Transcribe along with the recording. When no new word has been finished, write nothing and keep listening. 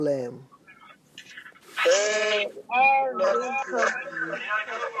problem, every problem,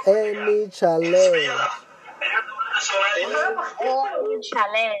 any challenge, every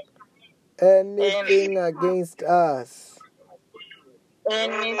challenge, anything against us,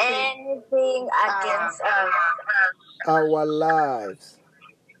 anything against us, our lives,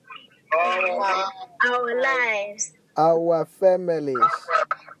 our lives, our families,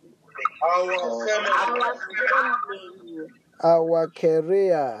 our family, our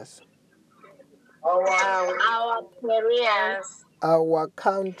careers, our careers, our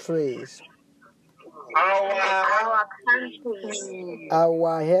countries, our countries,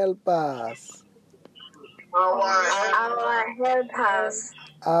 our helpers, our helpers,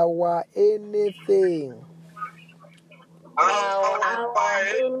 our anything. our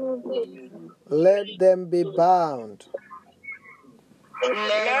anything. Let them be bound.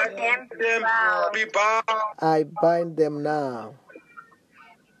 Let them be bound. I bind them now.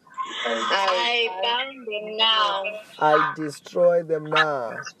 I bind them now. I destroy them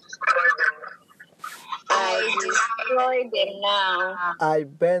now. I destroy them now. I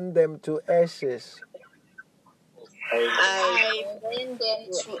burn them to ashes. I burn them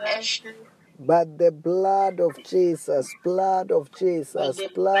to ashes. But the blood of Jesus, blood of Jesus,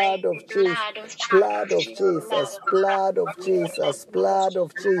 blood of Jesus, blood of Jesus, blood of Jesus, blood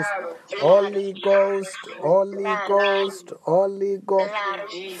of Jesus, Holy Ghost, Holy Ghost, Holy Ghost,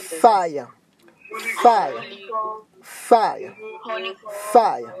 fire, fire, fire, fire,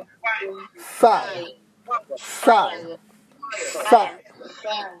 fire,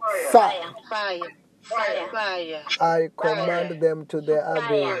 fire, fire, fire. I command them to the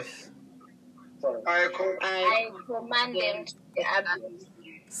abyss. I command them to the abyss.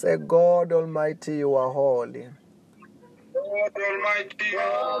 Say, God Almighty, you are holy. God Almighty,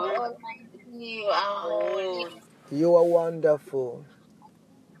 you are holy. You are wonderful.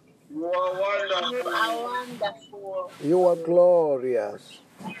 You are wonderful. You are wonderful. You are glorious.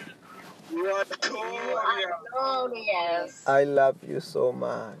 You are glorious. I love you so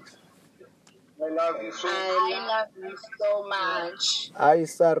much. I love you so much. I love you so much. I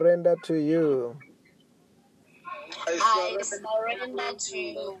surrender to you. I surrender to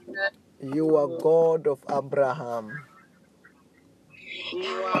you. You are God of Abraham.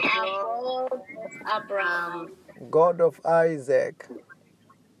 You are God of Abraham. God of Isaac.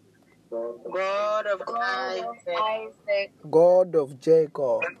 God of Isaac. God of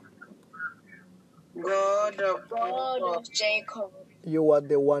Jacob. God of Jacob. You are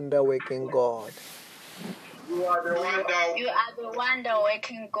the wonder-working God. You are the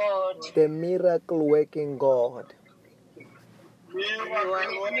wonder-working God. The miracle-working God. You are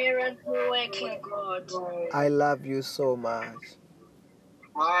the miracle-working God. I love you so much.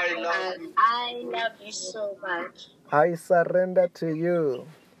 I love you so much. I surrender to you.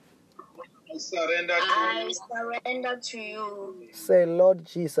 I surrender to you. Say, Lord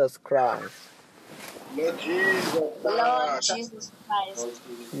Jesus Christ. Lord Jesus Christ.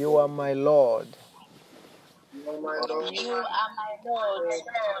 You are my Lord. You are my Lord.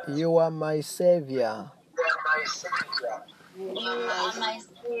 You are my Savior. You are my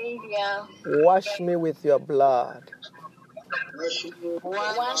Savior. Wash me with your blood.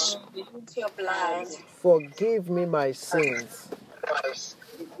 Wash me with your blood. Forgive me my sins.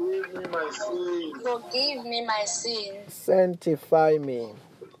 Forgive me my sins. Sanctify me.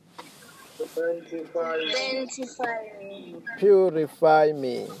 Sanctify me. Purify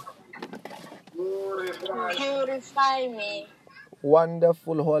me. Purify me.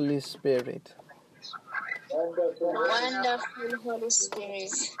 Wonderful Holy Spirit. Wonderful Holy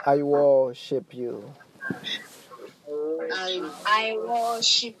Spirit. I worship you. I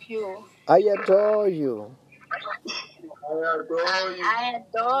worship you. I adore you. I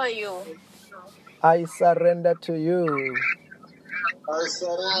adore you. I surrender to you.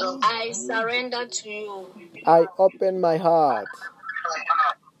 I surrender to you. I open my heart.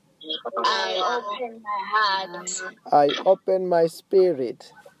 I open my heart. I open my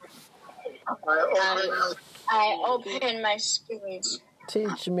spirit. I open my spirit.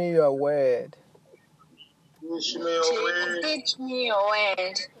 Teach me your word. Teach me your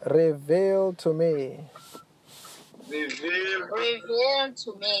word. Reveal to me Reveal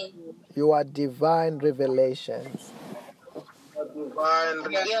to me your divine revelations. your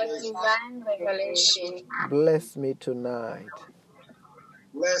divine revelation. Bless me tonight.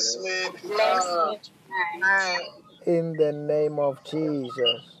 Bless me tonight. In the name of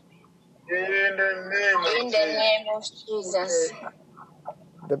Jesus. In the name of Jesus.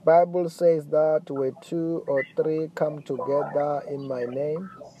 The Bible says that where 2 or 3 come together in my name,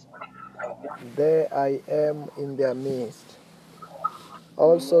 there I am in their midst.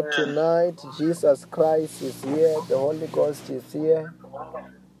 also tonight, Jesus Christ is here. The Holy Ghost is here.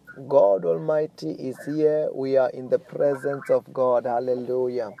 God Almighty is here. We are in the presence of God.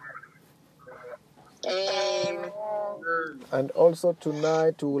 Hallelujah. Amen. And also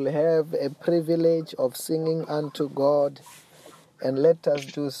tonight, we will have a privilege of singing unto God. And let us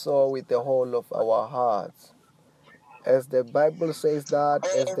do so with the whole of our hearts. As the Bible says that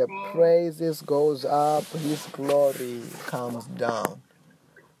as the praises goes up, His glory comes down.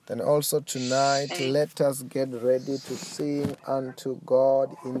 Then also tonight, let us get ready to sing unto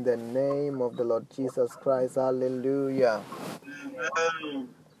God in the name of the Lord Jesus Christ. Hallelujah.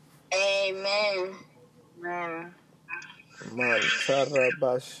 Amen. Amen. Mantara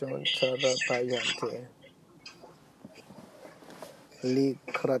bashontara bayante. Li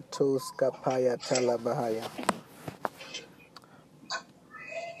kratos kapaya talabahaya.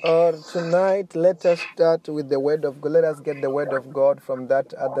 Tonight, let us start with the word of God. Let us get the word of God from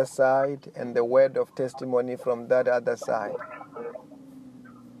that other side and the word of testimony from that other side.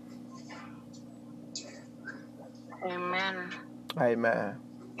 Amen. Amen.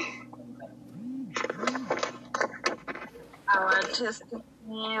 Our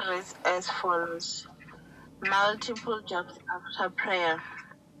testimony reads as follows. Multiple jobs after prayer.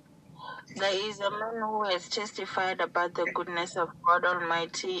 There is a man who has testified about the goodness of God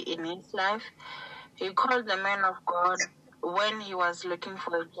Almighty in his life. He called the man of God when he was looking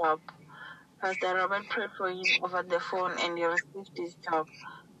for a job. Pastor Robert prayed for him over the phone and he received his job.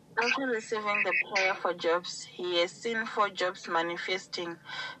 After receiving the prayer for jobs, he has seen 4 jobs manifesting,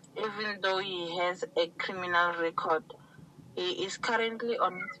 even though he has a criminal record. He is currently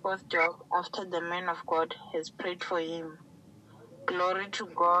on his 4th job after the man of God has prayed for him. Glory to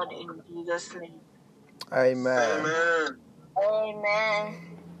God in Jesus' name. Amen. Amen. Amen.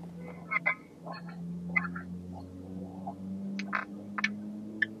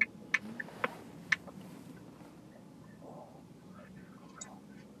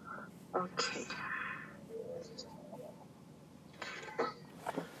 Okay.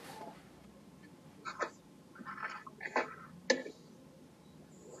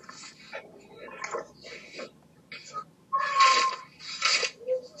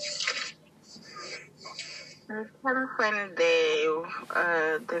 I can't find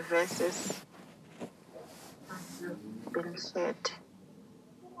the verses have been said.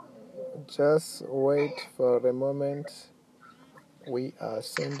 Just wait for a moment. We are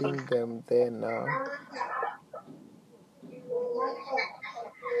sending them there now.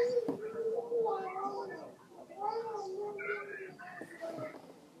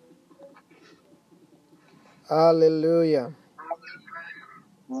 Hallelujah.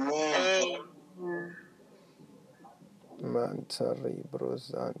 Amen. Mantari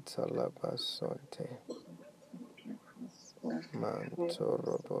brozanta labasonte.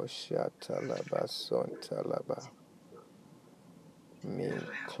 Mantorobo shata labasonta laba. Mi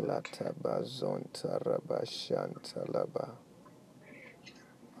klata bazonta rabashanta laba.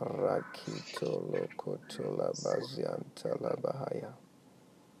 Rakito lokoto labazianta labahaya.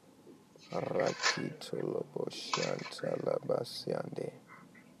 Rakito lobo shanta labasiande.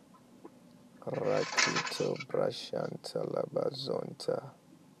 Rakito brashanta labazonta.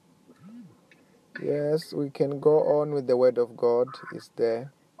 Yes, we can go on with the word of God. Is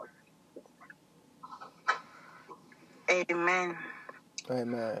there? Amen.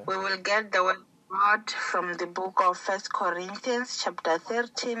 Amen. We will get the word of God from the book of 1 Corinthians chapter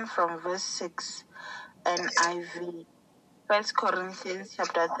 13 from verse 6 NIV. 1 Corinthians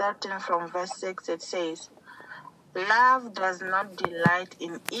chapter 13 from verse 6 it says, Love does not delight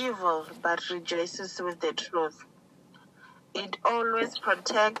in evil but rejoices with the truth. It always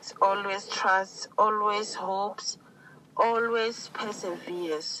protects, always trusts, always hopes, always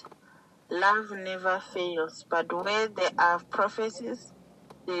perseveres. Love never fails, but where there are prophecies,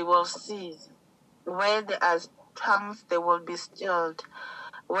 they will cease. Where there are tongues, they will be stilled.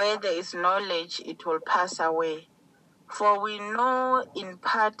 Where there is knowledge, it will pass away. For we know in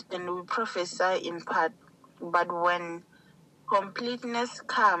part and we prophesy in part, but when completeness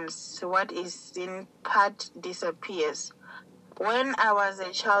comes, what is in part disappears. When I was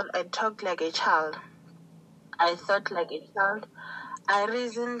a child, I talked like a child. I thought like a child. I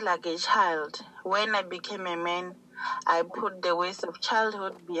reasoned like a child. When I became a man, I put the ways of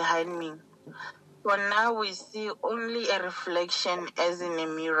childhood behind me. For now we see only a reflection as in a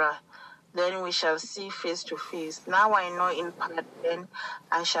mirror. Then we shall see face to face. Now I know in part, then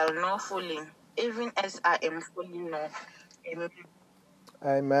I shall know fully, even as I am fully known. Amen.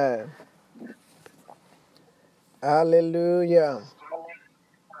 Amen. Hallelujah.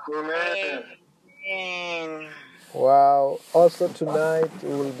 Amen. Amen. Wow. Also tonight we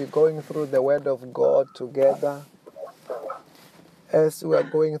will be going through the Word of God together. As we are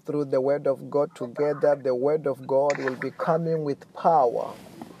going through the Word of God together, the Word of God will be coming with power,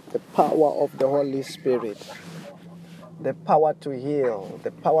 the power of the Holy Spirit, the power to heal,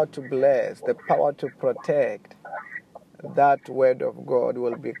 the power to bless, the power to protect. That Word of God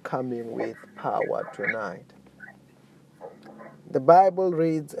will be coming with power tonight. The Bible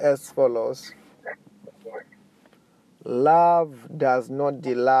reads as follows: Love does not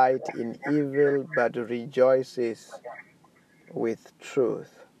delight in evil, but rejoices with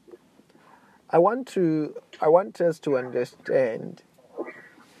truth. I want us to understand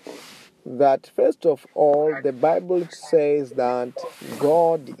that first of all, the Bible says that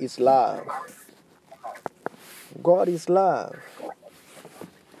God is love. God is love.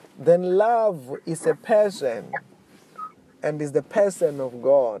 Then love is a person and is the person of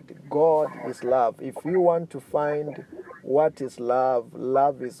God. God is love. If you want to find what is love,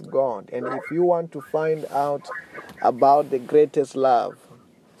 love is God. And if you want to find out about the greatest love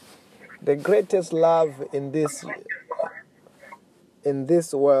in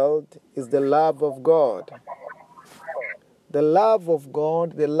this world is the love of God. The love of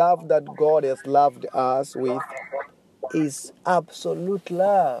God, the love that God has loved us with, is absolute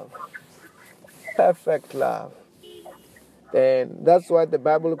love, perfect love. And that's why the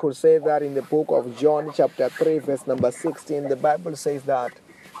Bible could say that in the book of John chapter 3 verse number 16, the Bible says that,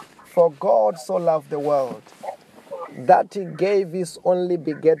 "For God so loved the world, that he gave his only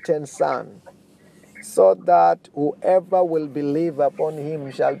begotten Son, so that whoever will believe upon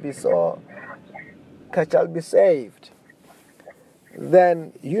him shall be saved."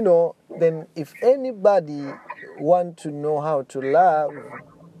 Then if anybody want to know how to love,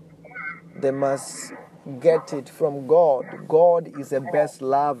 they must get it from God. God is the best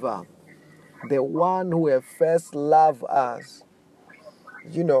lover, the one who has first loved us.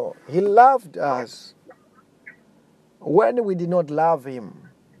 He loved us when we did not love him.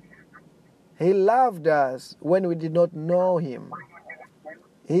 He loved us when we did not know him.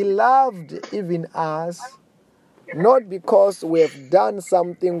 He loved even us not because we have done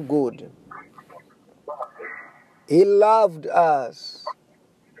something good. He loved us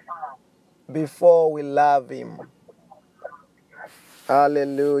before we love him.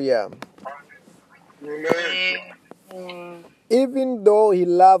 Hallelujah. Amen. Even though he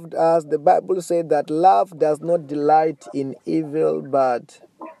loved us, the Bible said that love does not delight in evil, but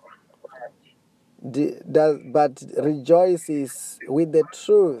rejoices with the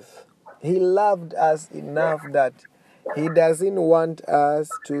truth. He loved us enough that he doesn't want us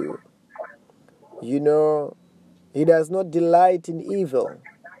to, he does not delight in evil,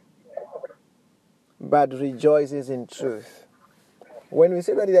 but rejoices in truth. When we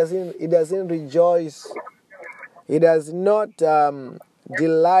say that he doesn't rejoice, he does not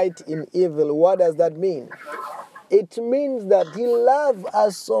delight in evil, what does that mean? It means that he loves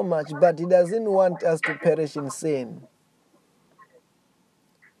us so much, but he doesn't want us to perish in sin.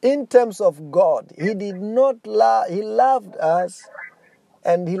 In terms of God, he loved us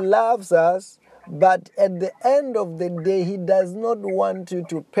and he loves us, but at the end of the day, he does not want you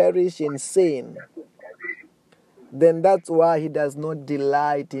to perish in sin. Then that's why he does not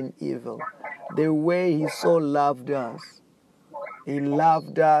delight in evil. The way he so loved us. He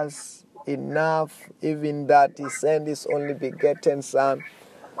loved us enough, even that he sent his only begotten Son,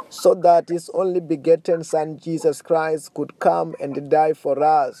 so that his only begotten Son, Jesus Christ, could come and die for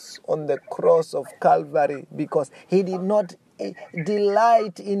us on the cross of Calvary, because he did not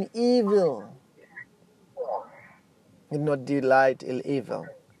delight in evil. He did not delight in evil,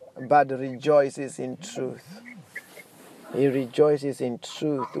 but rejoices in truth. He rejoices in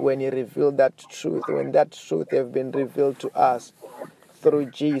truth when he revealed that truth, when that truth has been revealed to us through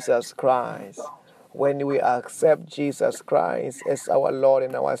Jesus Christ. When we accept Jesus Christ as our Lord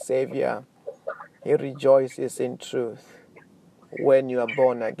and our Savior, he rejoices in truth when you are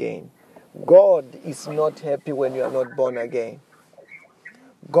born again. God is not happy when you are not born again.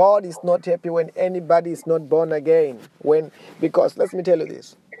 God is not happy when anybody is not born again. Because let me tell you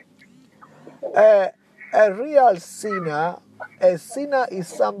this. A real sinner, a sinner is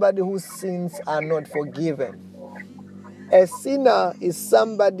somebody whose sins are not forgiven. A sinner is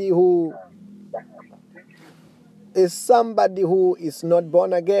somebody who is not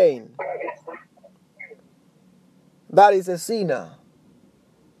born again. That is a sinner.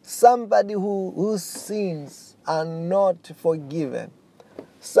 Somebody whose sins are not forgiven.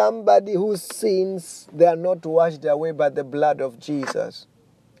 Somebody whose sins, they are not washed away by the blood of Jesus.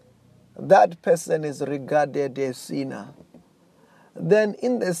 That person is regarded a sinner. then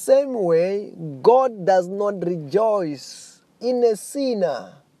in the same way, God does not rejoice in a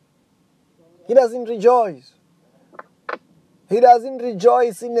sinner. He doesn't rejoice. He doesn't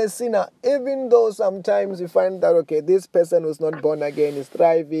rejoice in a sinner, even though sometimes you find that, okay, this person who's not born again is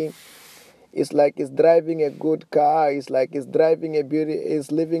thriving. It's like he's driving a good car. It's like he's living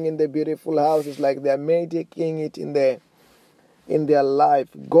in the beautiful house. It's like they're making it in their life.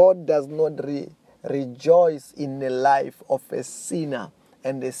 God does not rejoice in the life of a sinner.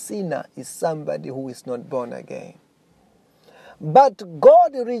 And a sinner is somebody who is not born again. But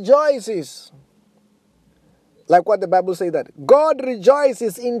God rejoices. Like what the Bible says, that God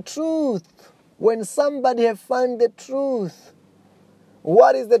rejoices in truth when somebody has found the truth.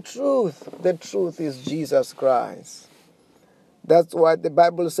 What is the truth? The truth is Jesus Christ. That's why the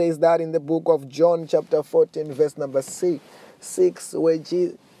Bible says that in the book of John chapter 14 verse number 6, where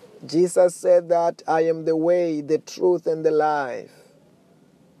Jesus said that I am the way, the truth, and the life.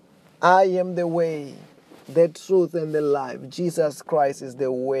 I am the way, the truth, and the life. Jesus Christ is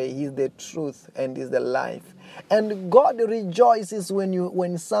the way, He's the truth, and is the life. And God rejoices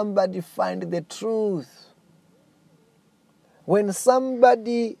when somebody finds the truth. When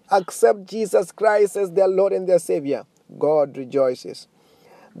somebody accepts Jesus Christ as their Lord and their Savior, God rejoices.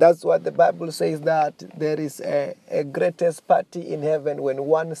 That's what the Bible says, that there is a greatest party in heaven when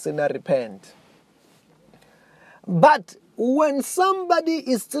one sinner repents. But when somebody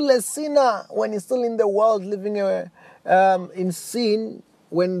is still a sinner, when he's still in the world living in sin,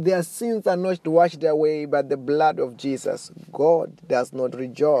 when their sins are not washed away by the blood of Jesus, God does not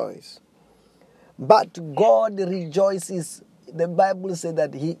rejoice. But God rejoices. The Bible says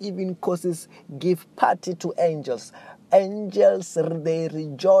that He even give party to angels. Angels, they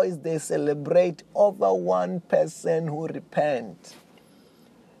rejoice, they celebrate over one person who repents.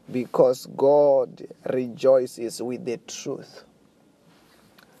 Because God rejoices with the truth.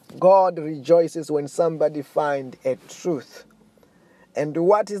 God rejoices when somebody finds a truth. And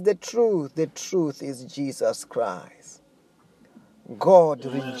what is the truth? The truth is Jesus Christ. God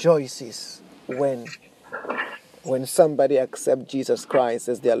rejoices when somebody accepts Jesus Christ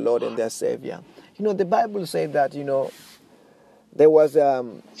as their Lord and their Savior. The Bible says that, there was a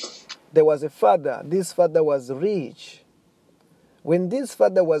father. This father was rich. When this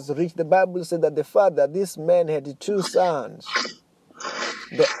father was rich, the Bible said that this man had two sons,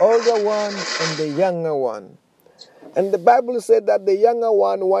 the older one and the younger one. And the Bible said that the younger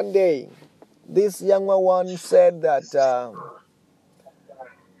one day, this younger one said that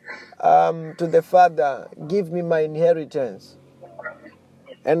to the father, give me my inheritance.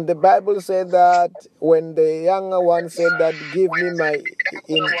 And the Bible said that when the younger one said that, give me my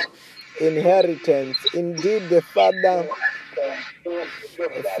inheritance, indeed the father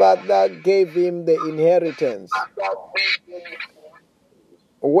gave him the inheritance.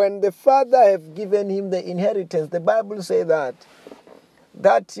 When the father have given him the inheritance, the Bible says that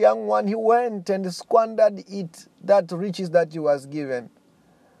young one, he went and squandered it, that riches that he was given,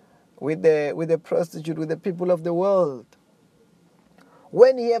 with the prostitute, with the people of the world.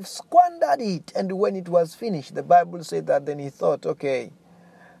 When he have squandered it, and when it was finished, the Bible said that then he thought, okay,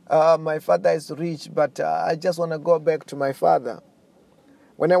 my father is rich, but I just want to go back to my father.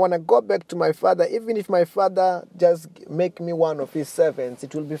 When I want to go back to my father, even if my father just make me one of his servants,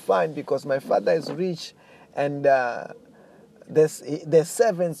 it will be fine, because my father is rich, and the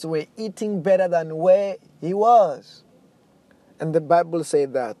servants were eating better than where he was. And the Bible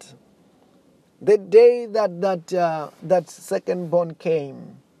said that the day that second born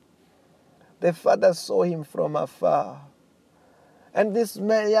came, the father saw him from afar. And this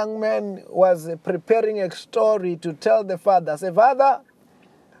young man was preparing a story to tell the father. Say, Father,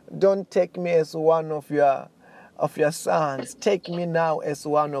 don't take me as one of your sons. Take me now as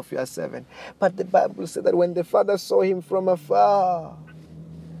one of your servants. But the Bible said that when the father saw him from afar,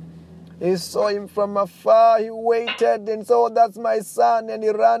 he waited and said, oh, that's my son. And he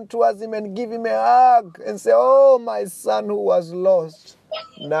ran towards him and gave him a hug and said, oh, my son who was lost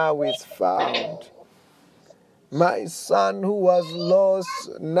now is found. My son who was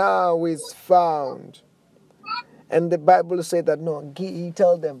lost now is found. And the Bible said that, no, he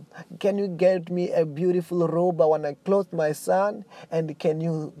told them, can you get me a beautiful robe? I want to clothe my son. And can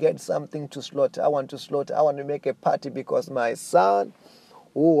you get something to slaughter? I want to make a party, because my son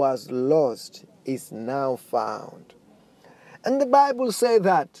who was lost is now found. And the Bible said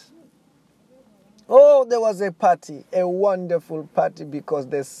that, there was a party, a wonderful party, because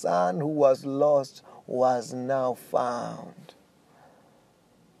the son who was lost was now found.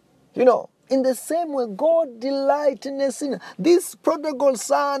 In the same way, God delights in a sinner. This prodigal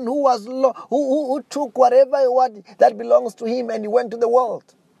son who was who took whatever that belongs to him and he went to the world.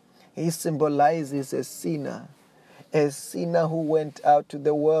 He symbolizes a sinner who went out to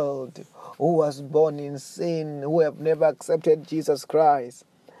the world, who was born in sin, who have never accepted Jesus Christ.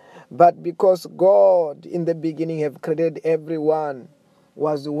 But because God in the beginning have created everyone,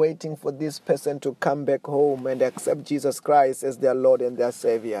 was waiting for this person to come back home and accept Jesus Christ as their Lord and their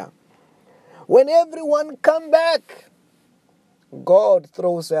Savior. When everyone come back, God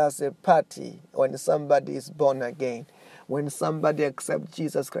throws us a party when somebody is born again. When somebody accepts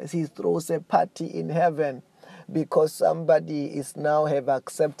Jesus Christ, He throws a party in heaven because somebody is now have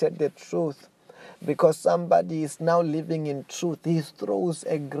accepted the truth. Because somebody is now living in truth, He throws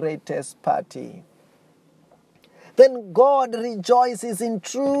a greatest party. Then God rejoices in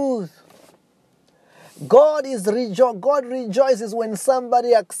truth. God rejoices when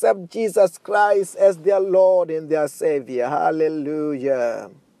somebody accepts Jesus Christ as their Lord and their Savior.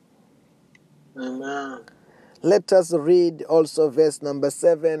 Hallelujah. Amen. Let us read also verse number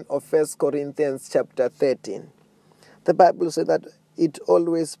 7 of 1 Corinthians chapter 13. The Bible says that it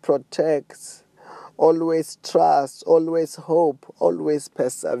always protects, always trusts, always hope, always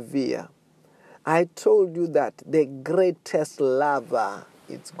persevere. I told you that the greatest lover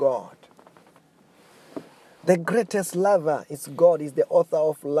is God. The greatest lover is God. Is the author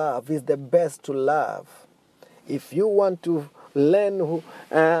of love. Is the best to love. If you want to learn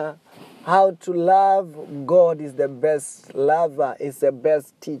how to love, God is the best lover. Is the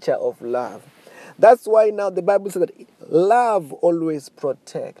best teacher of love. That's why now the Bible says that love always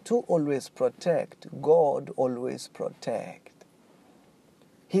protect. Who always protect? God always protect.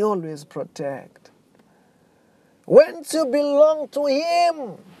 He always protect. Once you belong to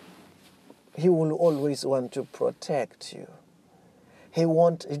Him, He will always want to protect you. He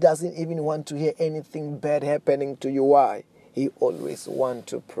doesn't even want to hear anything bad happening to you. Why? He always wants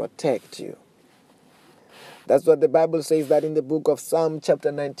to protect you. That's what the Bible says that in the book of Psalm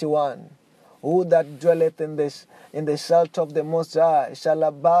chapter 91. Who that dwelleth in the shelter of the Most High shall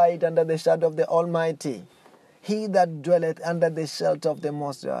abide under the shadow of the Almighty. He that dwelleth under the shelter of the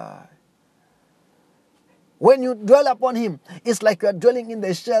Most High. When you dwell upon Him, it's like you are dwelling in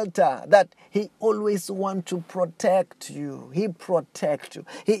the shelter that He always wants to protect you. He protects you.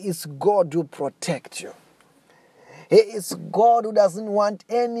 He is God who protects you. He is God who doesn't want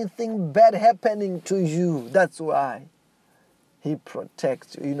anything bad happening to you. That's why He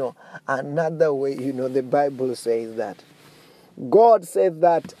protects you. Another way, the Bible says that. God said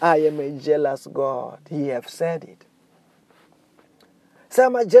that I am a jealous God. He have said it. So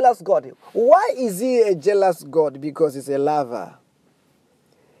I'm a jealous God. Why is He a jealous God? Because He's a lover.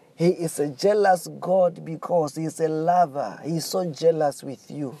 He is a jealous God because He's a lover. He's so jealous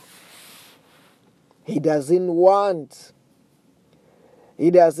with you. He doesn't want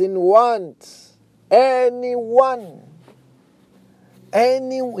anyone.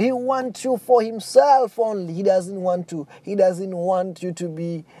 He wants you for Himself only. He doesn't want you to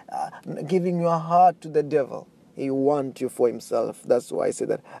be giving your heart to the devil. He wants you for Himself. That's why I say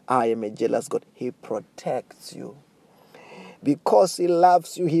that I am a jealous God. He protects you. Because He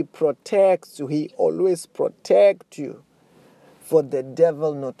loves you, He protects you. He always protects you for the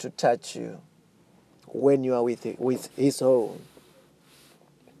devil not to touch you when you are with His own.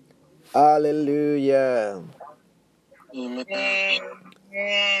 Hallelujah. Amen.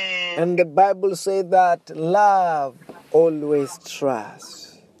 And the Bible says that love always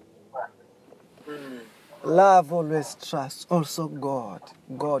trusts. Love always trusts. Also God.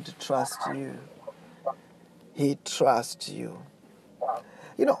 God trusts you. He trusts you.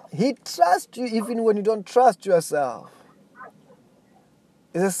 He trusts you even when you don't trust yourself.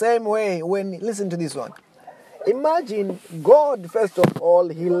 It's the same way listen to this one. Imagine God, first of all,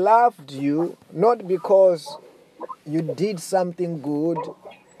 He loved you not because you did something good.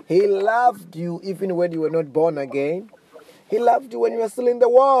 He loved you even when you were not born again. He loved you when you were still in the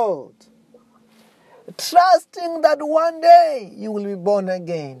world. Trusting that one day you will be born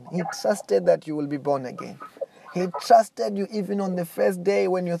again. He trusted that you will be born again. He trusted you even on the first day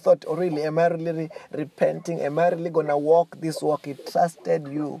when you thought, oh really, am I really repenting? Am I really going to walk this walk? He trusted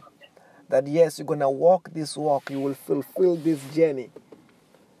you that yes, you're going to walk this walk. You will fulfill this journey.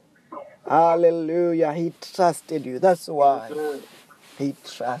 Hallelujah. He trusted you. That's why He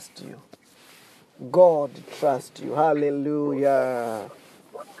trusts you. God trusts you. Hallelujah.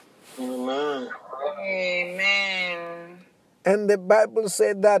 Amen. Amen. And the Bible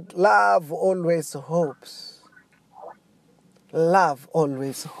said that love always hopes. Love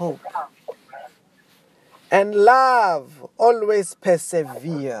always hopes. And love always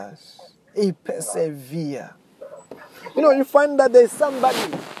perseveres. He persevered. You find that there's somebody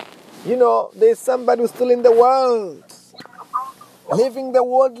who's still in the world, living the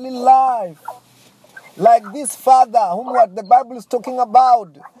worldly life. Like this father, whom what the Bible is talking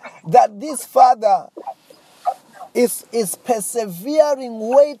about, that this father is persevering,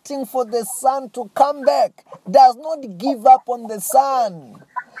 waiting for the son to come back, does not give up on the son.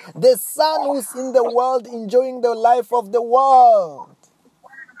 The son who's in the world, enjoying the life of the world.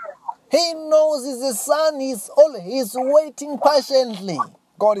 He knows he's a son, he's waiting patiently.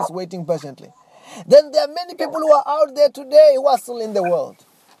 God is waiting patiently. Then there are many people who are out there today who are still in the world.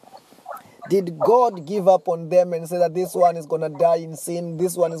 Did God give up on them and say that this one is going to die in sin,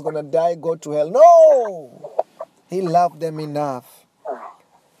 this one is going to die, go to hell? No! He loved them enough.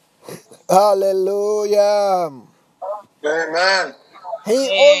 Hallelujah. Amen.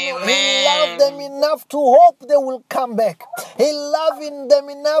 He loved them enough to hope they will come back. He loved them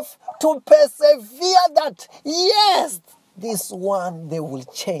enough to persevere that, yes, this one, they will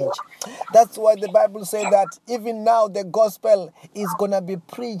change. That's why the Bible says that even now the gospel is going to be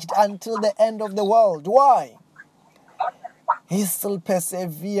preached until the end of the world. Why? He still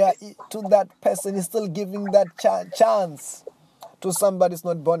persevere to that person. He's still giving that chance to somebody who's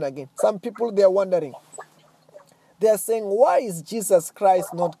not born again. Some people, they are wondering. They are saying, why is Jesus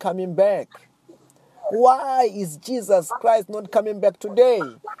Christ not coming back? Why is Jesus Christ not coming back today?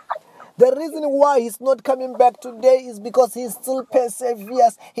 The reason why he's not coming back today is because he still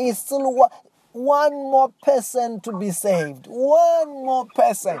perseveres. He still one more person to be saved. One more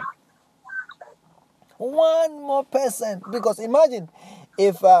person. One more person. Because imagine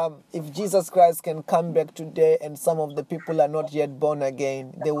if Jesus Christ can come back today and some of the people are not yet born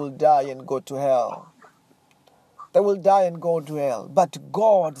again, they will die and go to hell. They will die and go to hell. But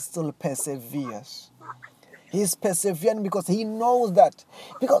God still perseveres. He's persevering because he knows that.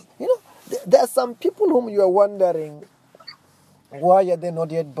 Because, there are some people whom you are wondering, why are they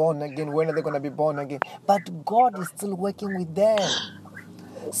not yet born again? When are they going to be born again? But God is still working with them.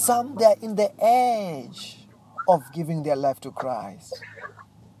 Some, they are in the edge of giving their life to Christ.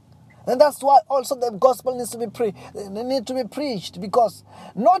 And that's why also the gospel needs to be preached, because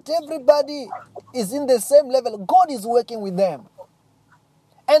not everybody is in the same level. God is working with them.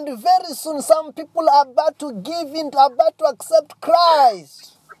 And very soon some people are about to about to accept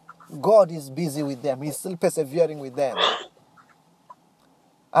Christ. God is busy with them. He's still persevering with them.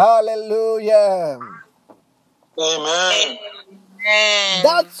 Hallelujah. Amen.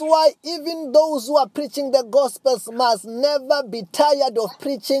 That's why even those who are preaching the gospels must never be tired of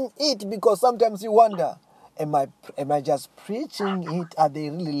preaching it, because sometimes you wonder, am I just preaching it? Are they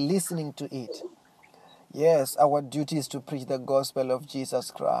really listening to it? Yes, our duty is to preach the gospel of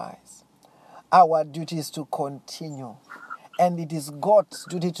Jesus Christ. Our duty is to continue. And it is God's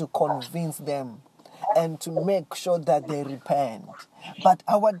duty to convince them and to make sure that they repent. But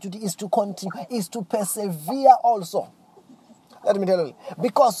our duty is to continue, is to persevere also. Let me tell you,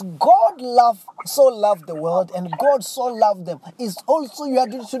 because God so loved the world and God so loved them, is also your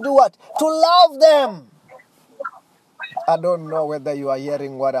duty to do what? To love them. I don't know whether you are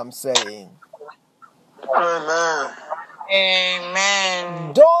hearing what I'm saying. Amen.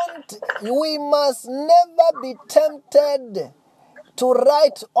 Amen. We must never be tempted to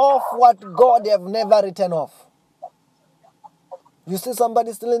write off what God have never written off. You see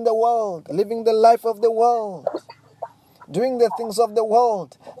somebody still in the world, living the life of the world, doing the things of the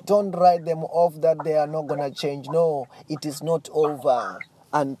world. Don't write them off that they are not going to change. No, it is not over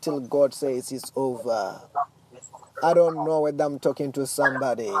until God says it's over. I don't know whether I'm talking to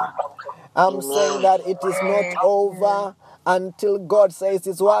somebody. I'm saying that it is not over until God says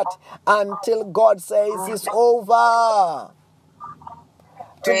it's what? Until God says it's over.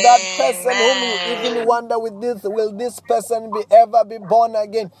 To that person whom you even wonder will this person ever be born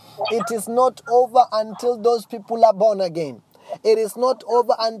again? It is not over until those people are born again. It is not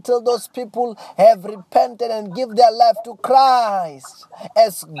over until those people have repented and give their life to Christ.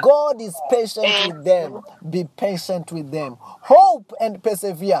 As God is patient with them, be patient with them. Hope and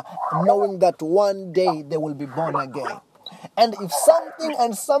persevere, knowing that one day they will be born again. And if something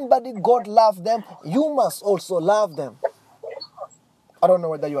and somebody God loves them, you must also love them. I don't know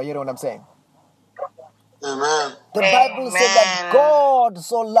whether you are hearing what I'm saying. Amen. The Bible says that God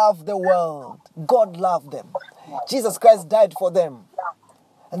so loved the world. God loved them. Jesus Christ died for them.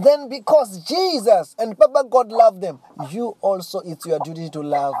 And then because Jesus and Papa God loved them, you also, it's your duty to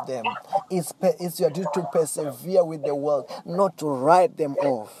love them. It's your duty to persevere with the world, not to write them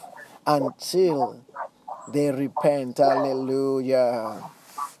off until they repent. Hallelujah.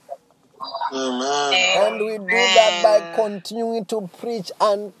 Amen. And we do that by continuing to preach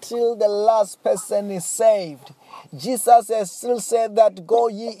until the last person is saved. Jesus has still said that go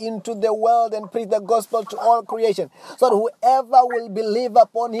ye into the world and preach the gospel to all creation, so that whoever will believe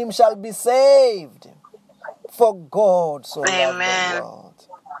upon him shall be saved. For God so loved the world.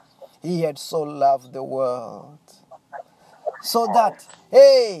 He had so loved the world. So that,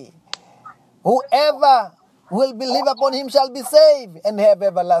 hey, whoever will believe upon him shall be saved and have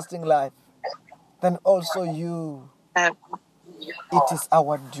everlasting life. Then also you, it is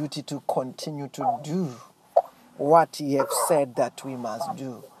our duty to continue to do what he has said that we must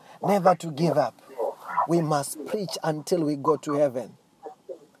do. Never to give up. We must preach until we go to heaven.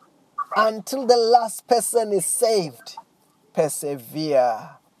 Until the last person is saved.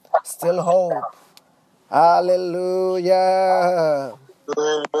 Persevere. Still hope. Hallelujah.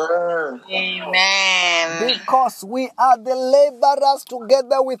 Amen. Because we are the laborers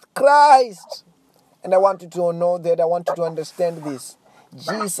together with Christ. And I want you to know that, I want you to understand this.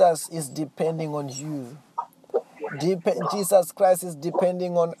 Jesus is depending on you. Jesus Christ is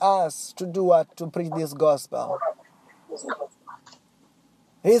depending on us to do what? To preach this gospel.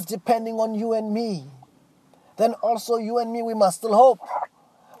 He's depending on you and me. Then also you and me, we must still hope.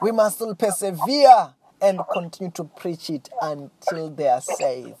 We must still persevere and continue to preach it until they are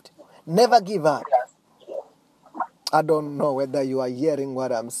saved. Never give up. I don't know whether you are hearing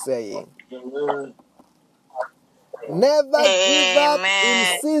what I'm saying. Never give up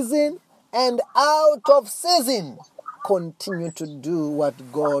in season and out of season. Continue to do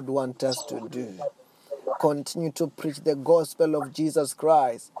what God wants us to do. Continue to preach the gospel of Jesus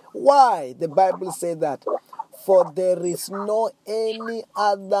Christ. Why? The Bible says that. For there is no any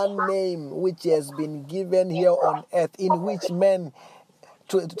other name which has been given here on earth in which man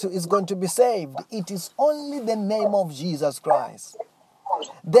is going to be saved. It is only the name of Jesus Christ.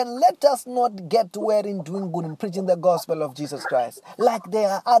 Then let us not get weary in doing good and preaching the gospel of Jesus Christ. Like there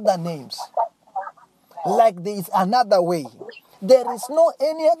are other names. Like there is another way. There is no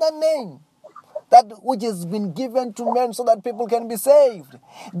any other name that which has been given to men so that people can be saved.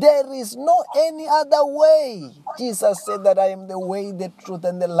 There is no any other way. Jesus said that I am the way, the truth,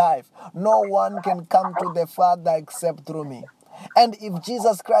 and the life. No one can come to the Father except through me. And if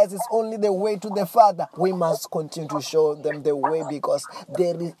Jesus Christ is only the way to the Father, we must continue to show them the way, because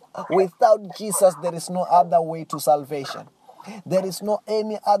without Jesus there is no other way to salvation. There is no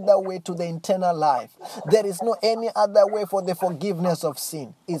any other way to the eternal life. There is no any other way for the forgiveness of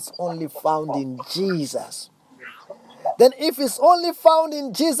sin. It's only found in Jesus. Then if it's only found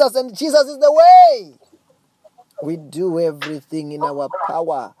in Jesus and Jesus is the way, we do everything in our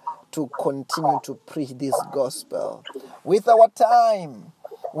power to continue to preach this gospel. With our time,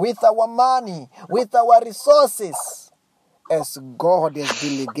 with our money, with our resources, as God has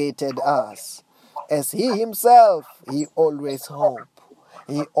delegated us. As he himself, he always hope.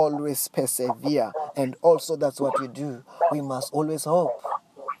 He always persevere. And also that's what we do. We must always hope.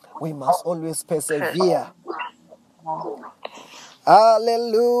 We must always persevere.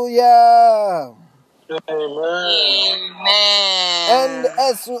 Hallelujah. Amen. And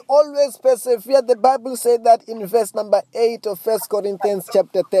as we always persevere, the Bible says that in verse number 8 of 1 Corinthians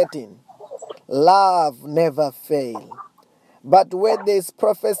chapter 13. Love never fails. But where there is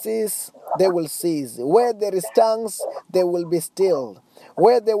prophecies, they will cease. Where there is tongues, they will be stilled.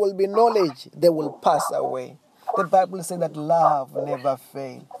 Where there will be knowledge, they will pass away. The Bible says that love never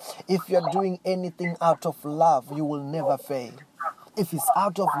fails. If you're doing anything out of love, you will never fail. If it's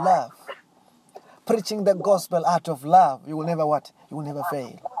out of love, preaching the gospel out of love, you will never what? You will never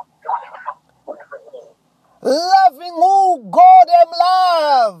fail. Loving who God have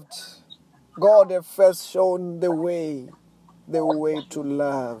loved. God has first shown the way to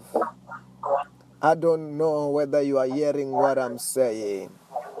love. I don't know whether you are hearing what I'm saying.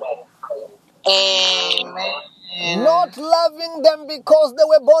 Amen. Not loving them because they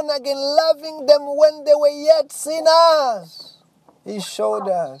were born again, loving them when they were yet sinners. He showed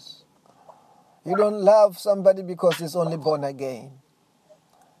us. You don't love somebody because he's only born again.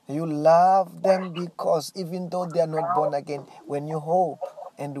 You love them because even though they are not born again, when you hope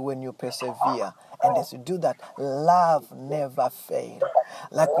and when you persevere, and as you do that, love never fails.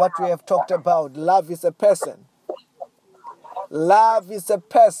 Like what we have talked about, love is a person. Love is a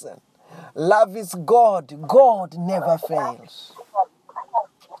person. Love is God. God never fails.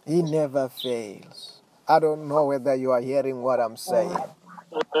 He never fails. I don't know whether you are hearing what I'm saying.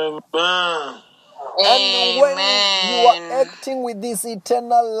 Amen. And when you are acting with this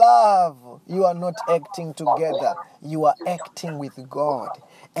eternal love, you are not acting together. You are acting with God.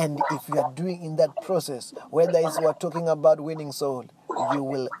 And if you are doing in that process, whether it's we're talking about winning soul, you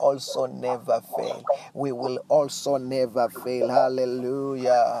will also never fail. We will also never fail.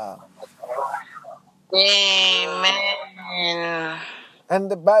 Hallelujah. Amen. And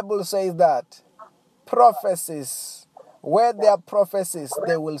the Bible says that prophecies, where there are prophecies,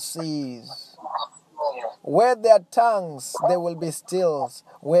 they will cease. Where there are tongues, they will be stills.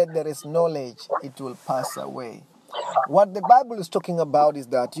 Where there is knowledge, it will pass away. What the Bible is talking about is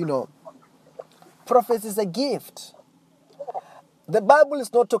that, prophecy is a gift. The Bible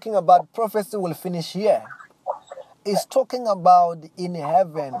is not talking about prophecy will finish here. It's talking about in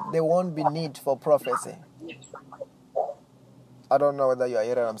heaven, there won't be need for prophecy. I don't know whether you are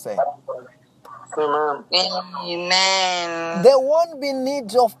hearing what I'm saying. Amen. Amen. There won't be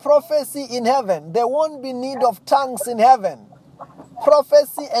need of prophecy in heaven. There won't be need of tongues in heaven.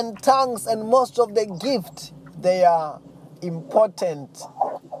 Prophecy and tongues and most of the gift, they are important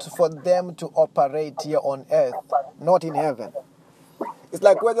for them to operate here on earth, not in heaven. It's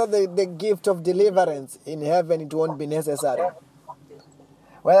like whether the gift of deliverance in heaven, it won't be necessary.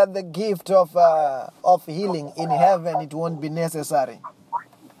 Whether the gift of healing in heaven, it won't be necessary.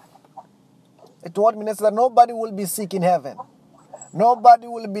 It won't be necessary. Nobody will be sick in heaven. Nobody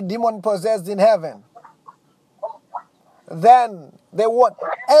will be demon-possessed in heaven. Then they want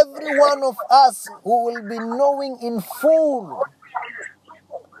every one of us who will be knowing in full.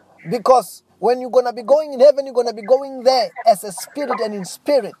 Because when you're going to be going in heaven, you're going to be going there as a spirit and in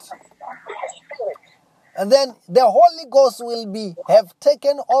spirit. And then the Holy Ghost will have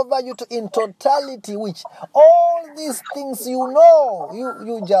taken over you in totality, which all these things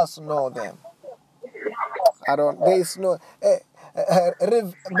you just know them. There is no, but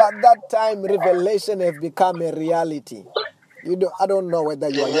that time revelation has become a reality. I don't know whether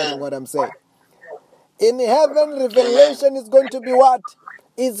you are hearing what I'm saying. In heaven, revelation is going to be what?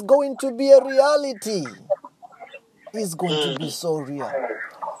 It's going to be a reality. It's going to be so real.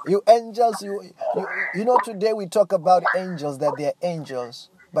 You angels, today we talk about angels, that they're angels,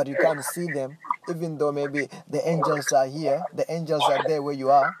 but you can't see them, even though maybe the angels are here, the angels are there where you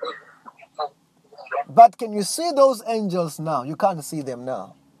are. But can you see those angels now? You can't see them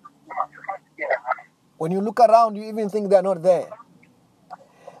now. When you look around, you even think they're not there.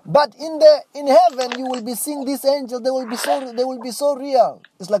 But in heaven, you will be seeing these angels. They will be so real.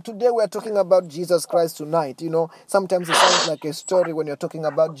 It's like today we are talking about Jesus Christ tonight. Sometimes it sounds like a story when you're talking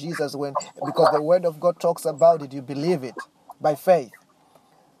about Jesus, because the Word of God talks about it, you believe it by faith.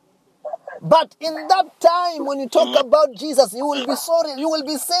 But in that time, when you talk about Jesus, you will be so real. You will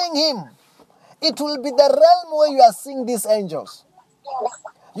be seeing Him. It will be the realm where you are seeing these angels.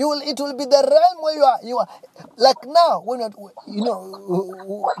 It will be the realm where you are like now,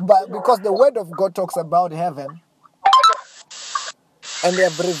 because the Word of God talks about heaven, and they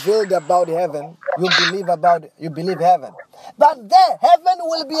have revealed about heaven. You believe heaven, but there, heaven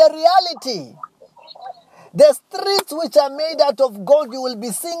will be a reality. The streets which are made out of gold, you will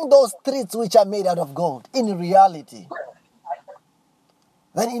be seeing those streets which are made out of gold in reality.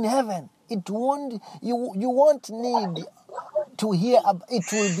 Then in heaven, you won't need to hear.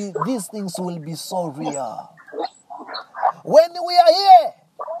 These things will be so real. When we are here,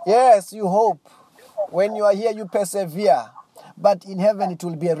 yes, you hope. When you are here, you persevere. But in heaven, it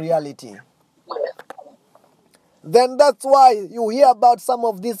will be a reality. Then that's why you hear about some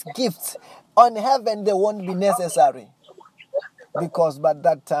of these gifts. On heaven, they won't be necessary. Because by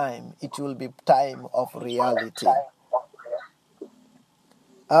that time, it will be time of reality.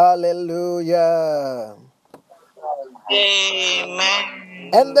 Hallelujah. Amen.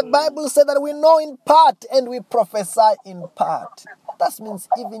 And the Bible said that we know in part and we prophesy in part. That means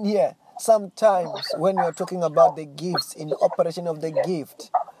even here, sometimes when we are talking about the gifts, in operation of the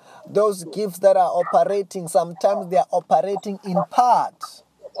gift, those gifts that are operating, sometimes they are operating in part.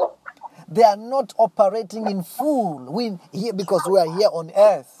 They are not operating in full. Because we are here on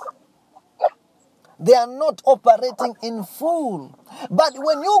earth. They are not operating in full. But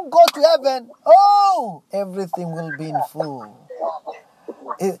when you go to heaven, everything will be in full.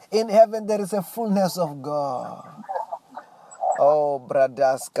 In heaven, there is a fullness of God. Oh,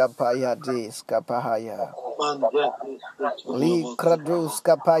 bradas kapaya dis kapahaya. Li kradus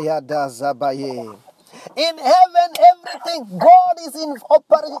kapaya da zabaye. In heaven, everything, God is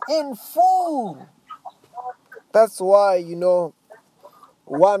operating in full. That's why,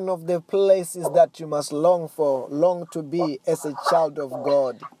 one of the places that you must long to be as a child of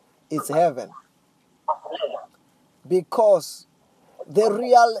God is heaven. Because the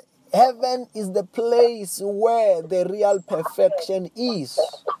real heaven is the place where the real perfection is.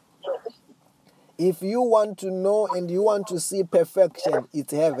 If you want to know and you want to see perfection,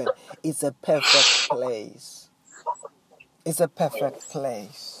 it's heaven. It's a perfect place. It's a perfect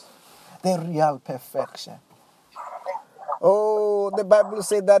place. The real perfection. Oh, the Bible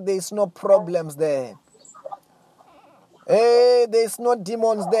says that there is no problems there. Hey, there is no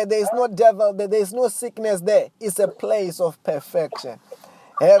demons there. There is no devil there. There is no sickness there. It's a place of perfection.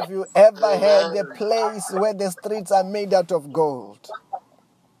 Have you ever had a place where the streets are made out of gold?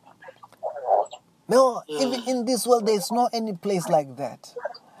 No, even in this world, there is no any place like that.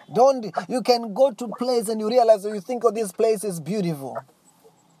 You can go to a place and you realize, you think, oh, this place is beautiful.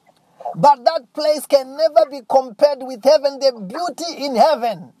 But that place can never be compared with heaven. The beauty in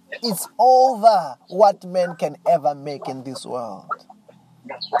heaven is over what man can ever make in this world.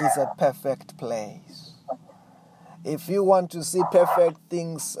 It's a perfect place. If you want to see perfect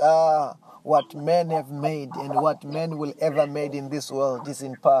things, what men have made and what men will ever made in this world is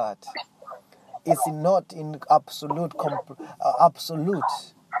in part. It's not in absolute.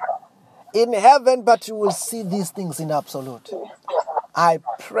 In heaven, but you will see these things in absolute. I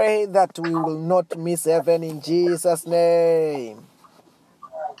pray that we will not miss heaven in Jesus' name.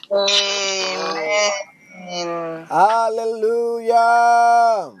 Amen. Hallelujah.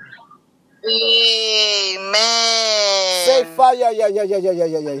 Amen. Say fire, yeah.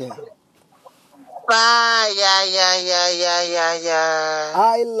 Fire, yeah.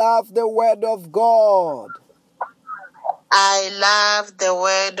 I love the word of God. I love the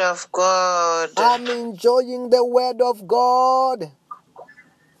word of God. I'm enjoying the word of God.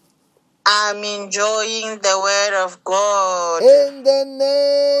 I'm enjoying the word of God. In the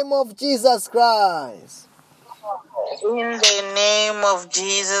name of Jesus Christ. In the name of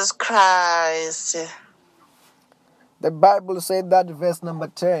Jesus Christ. The Bible said that, verse number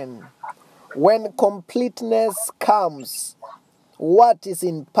 10. When completeness comes, what is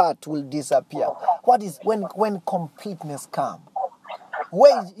in part will disappear. What is when completeness comes?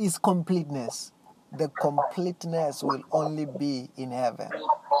 Where is completeness? The completeness will only be in heaven.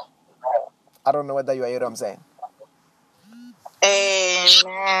 I don't know whether you hear what I'm saying.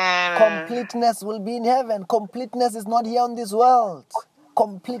 Amen. Completeness will be in heaven. Completeness is not here on this world.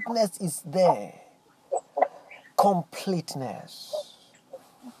 Completeness is there. Completeness.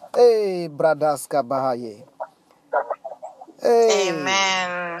 Hey, Bradaska Bahaye. Hey.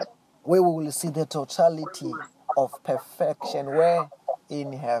 Amen. Where we will see the totality of perfection. Where?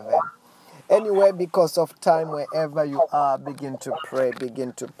 In heaven. Anyway, because of time, wherever you are, begin to pray.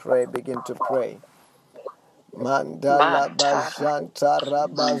 Mandala bajanta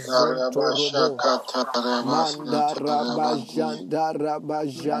rabazotorobo. Mandara bajanda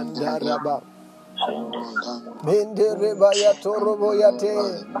raba. Mendereba ya torobo yate.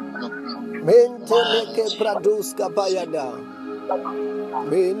 Menteleke praduska bayada.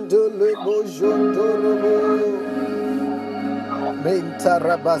 Mendele bojondorobo.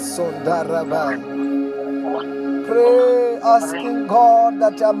 Mentaraba sondaraba. Pray, asking God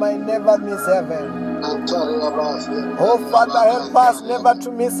that I might never miss heaven. Oh, Father, help us never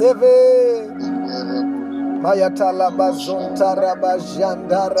to miss heaven. Mayatala bazonta raba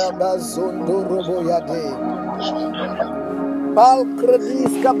jandara bazondo robo yade. Pal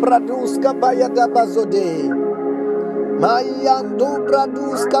krediska braduska bayada bazode. Mayando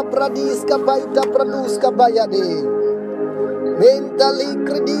braduska bradiska baita braduska bayade. Mentali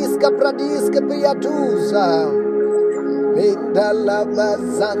krediska bradiska bayaduza. Mentala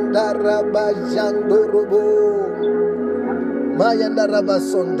bazandara bajando robo. Mayandara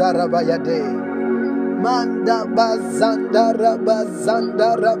basondara bayade. Manda bazandara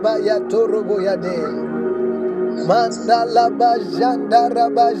bayatorobo yade. Mandala bajandara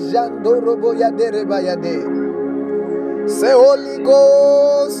bajandorobo yade bayade. Say Holy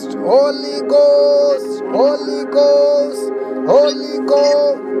Ghost, Holy Ghost, Holy Ghost, Holy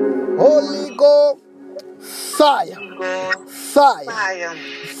Ghost, Holy Ghost. Fire. Fire.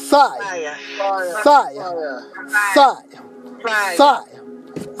 Fire. Fire. Fire. Fire.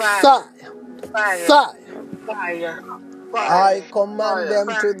 I command them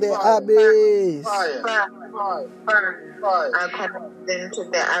to the abyss. I command them to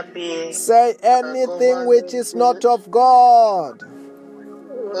the abyss. Say anything which is not of God.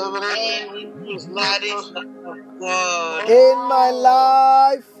 Anything that is not of God. In my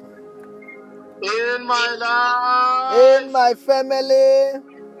life. In my life. In my family.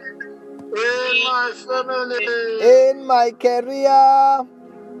 In my family. In my career.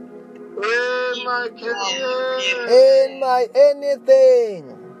 In my career. In my anything.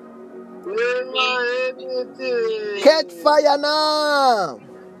 In my anything. Catch fire now.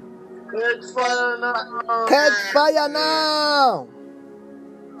 Catch fire now. Catch fire now.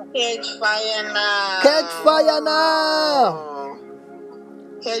 Catch fire now. Catch fire now.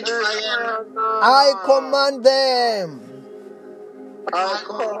 Catch fire now. I command them. I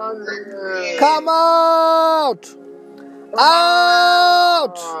command you. Come out!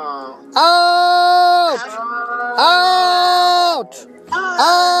 Out! Out! Out!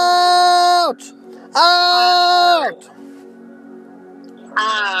 Out! Out!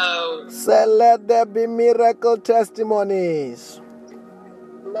 Out. Say, let there be miracle testimonies.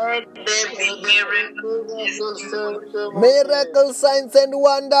 Let there be Miracle signs and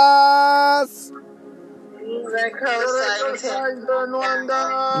wonders. miracle signs and and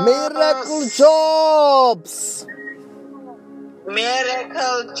wonders. Miracle jobs.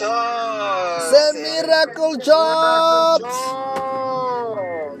 miracle jobs. Say miracle jobs.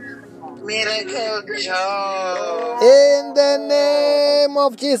 Miracle jobs. In the name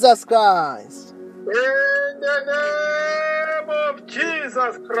of Jesus Christ. In the name of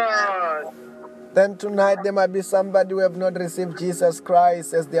Jesus Christ. Then tonight there might be somebody who have not received Jesus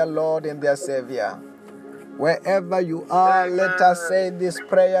Christ as their Lord and their Savior. Wherever you are, let us say this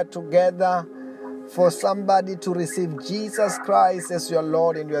prayer together for somebody to receive Jesus Christ as your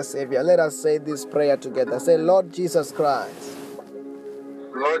Lord and your Savior. Let us say this prayer together. Say, Lord Jesus Christ.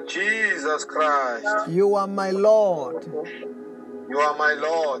 Lord Jesus Christ. You are my Lord. You are my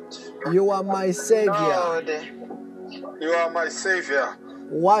Lord. You are my Savior. Lord, You are my Savior.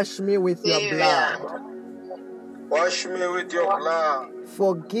 Wash me with your Savior. blood. Wash me with your blood.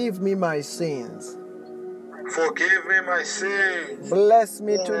 Forgive me my sins. Forgive me my sins. Bless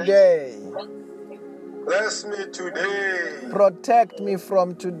me today. Bless me today. Protect me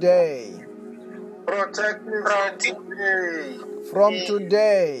from today. Protect me from today. From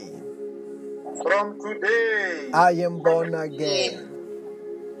today, From today, I am born again.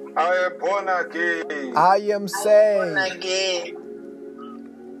 I am born again. I am saved. again.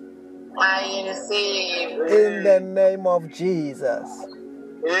 I am saved. In the name of Jesus.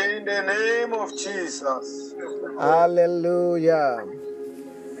 In the name of Jesus. Hallelujah.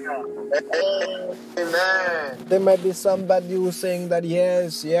 Amen. There might be somebody who's saying that,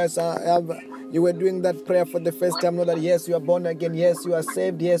 yes, I have. You were doing that prayer for the first time. Know that, yes, you are born again. Yes, you are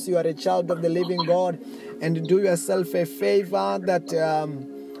saved. Yes, you are a child of the living God. And do yourself a favor that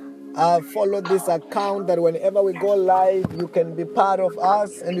follow this account, that whenever we go live, you can be part of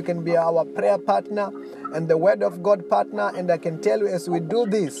us and you can be our prayer partner and the Word of God partner. And I can tell you, as we do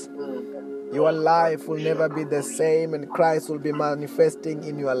this, your life will never be the same and Christ will be manifesting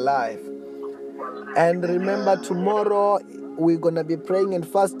in your life. And remember, tomorrow we're going to be praying and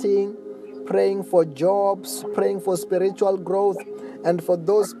fasting, praying for jobs, praying for spiritual growth, and for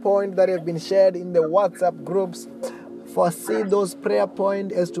those points that have been shared in the WhatsApp groups. Foresee those prayer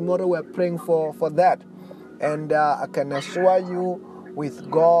points, as tomorrow we're praying for that. And I can assure you, with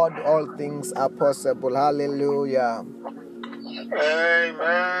God, all things are possible. Hallelujah.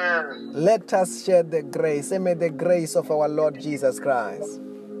 Amen. Let us share the grace. Say, may the grace of our Lord Jesus Christ,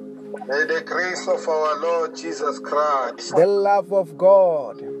 May the grace of our Lord Jesus Christ, the love of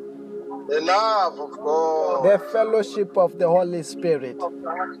God, the love of God, the fellowship of the Holy Spirit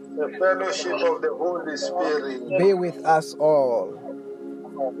the fellowship of the Holy Spirit be with us all.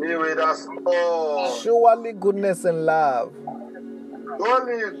 be with us all. Surely goodness and love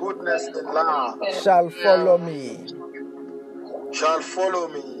Only goodness and love shall follow me shall follow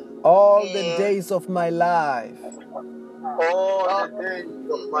me all the days of my life, all the days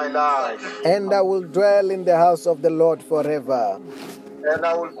of my life, and I will dwell in the house of the Lord forever. and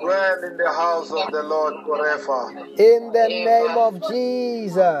I will dwell in the house of the Lord forever. In the name of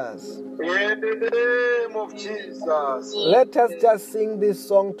Jesus. In the name of Jesus. Let us just sing this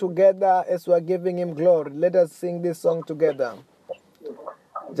song together as we are giving Him glory. Let us sing this song together.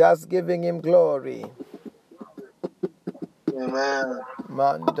 Just giving Him glory. Amen.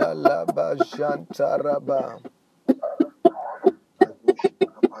 Mandalaba Jantaraba.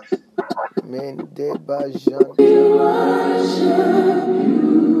 Mendeba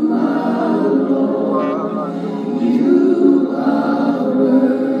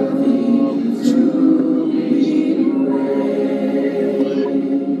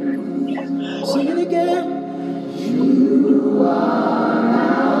Sing it again.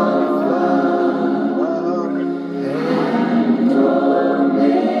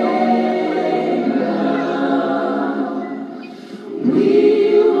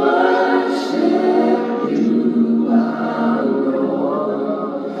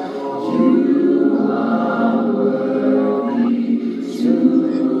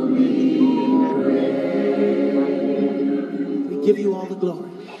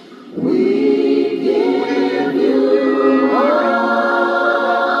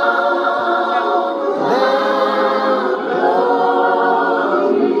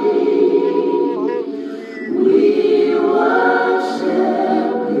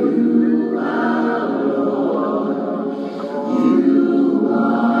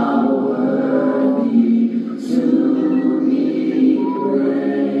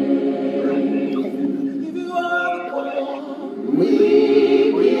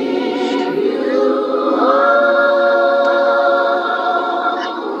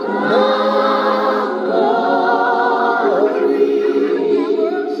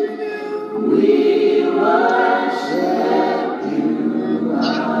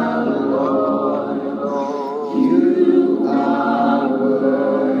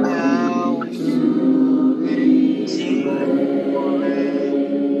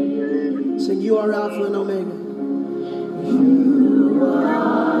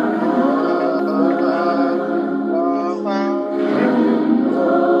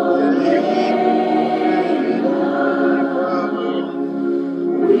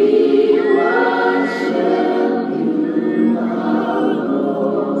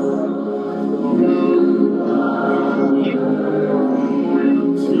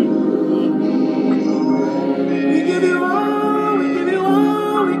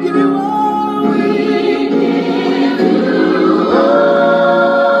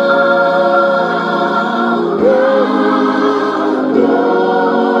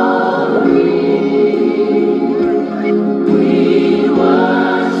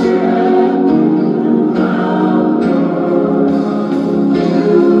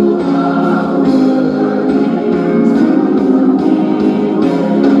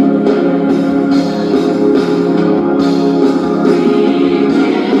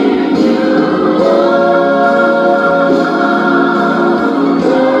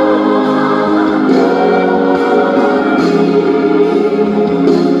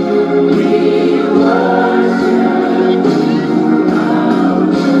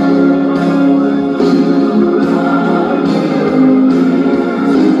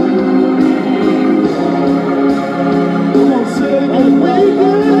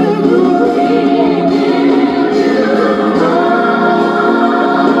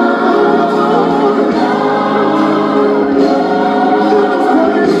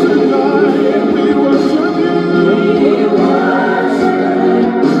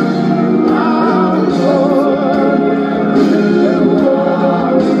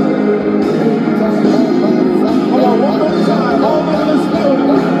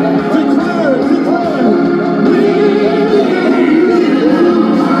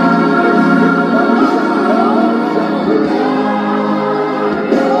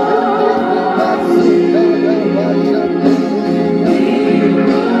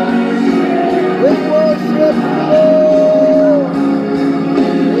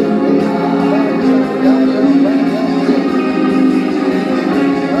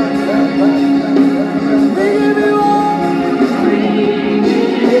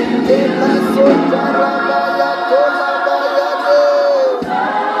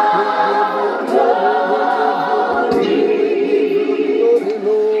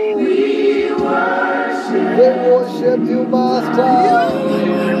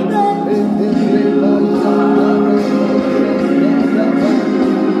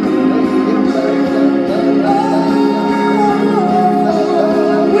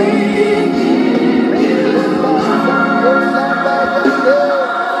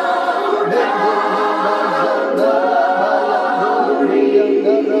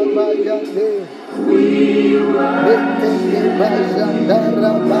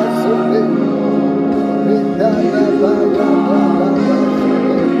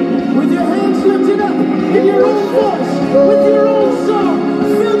 With your hands lifted up, in your own voice, with your own song,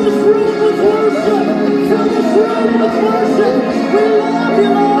 fill this room with worship. Fill this room with worship. We love you,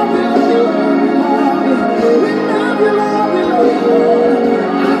 Lord. We love you, Lord. We love you, Lord. We love you, Lord.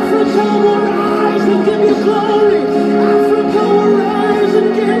 Africa will rise and give you glory. Africa will rise and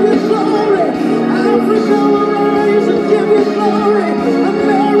give you glory. Africa will rise and give you glory.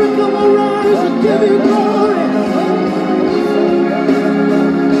 America will rise and give you glory.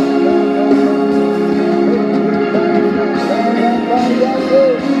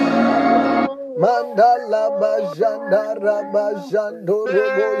 Mandala bajandara bajandoro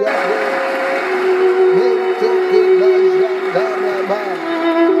boyade. Minteke bajandara ba.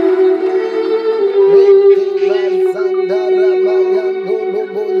 Minteke bajandara bayandolo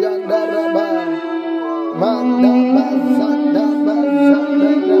boyandara ba. Manda bazanda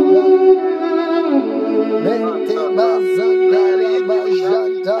bazandara ba. Mente bazandara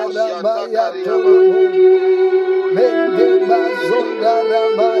bajandara bayatoro bo. Mende bazondara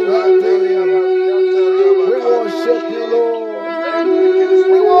bayade. We worship you, Lord.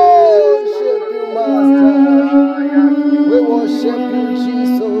 We worship you, Master. We worship you,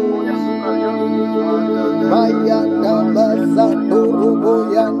 Jesus. Bayanda bazandurubu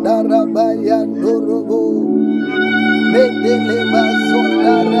yandara bayandurubu. Mendele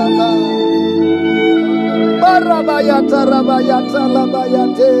bazondaraba. Barabayata rabayata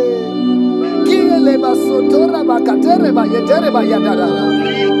labayate. Kiele basotora bakatere bayetere bayadara.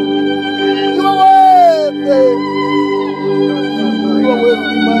 You are worthy. You are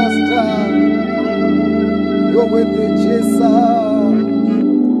worthy, Master. You are worthy, Jesus.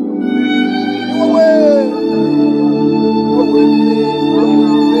 You are worthy. You are worthy. You are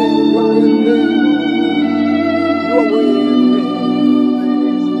worthy. You are worthy. You are worthy.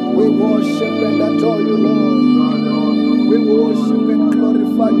 We worship and adore you, Lord. We worship and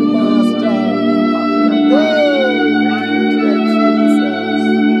glorify you, Master. Thank you, Jesus.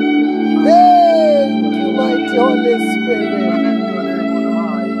 Thank you, mighty Holy Spirit.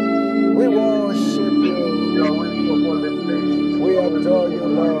 We worship you. We adore you,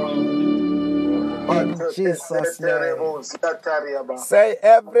 Lord. In Jesus' name. Say,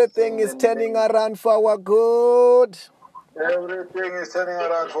 everything is turning around for our good. Everything is turning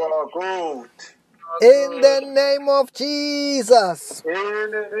around for our good. In the name of Jesus. In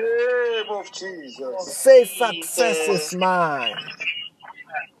the name of Jesus. Say, success is mine.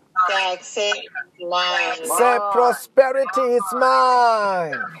 Success is mine. Say, prosperity is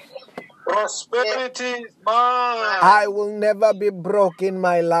mine. Prosperity is mine. I will never be broke in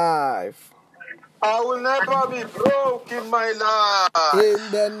my life. I will never be broke in my life.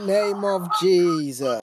 In the name of Jesus.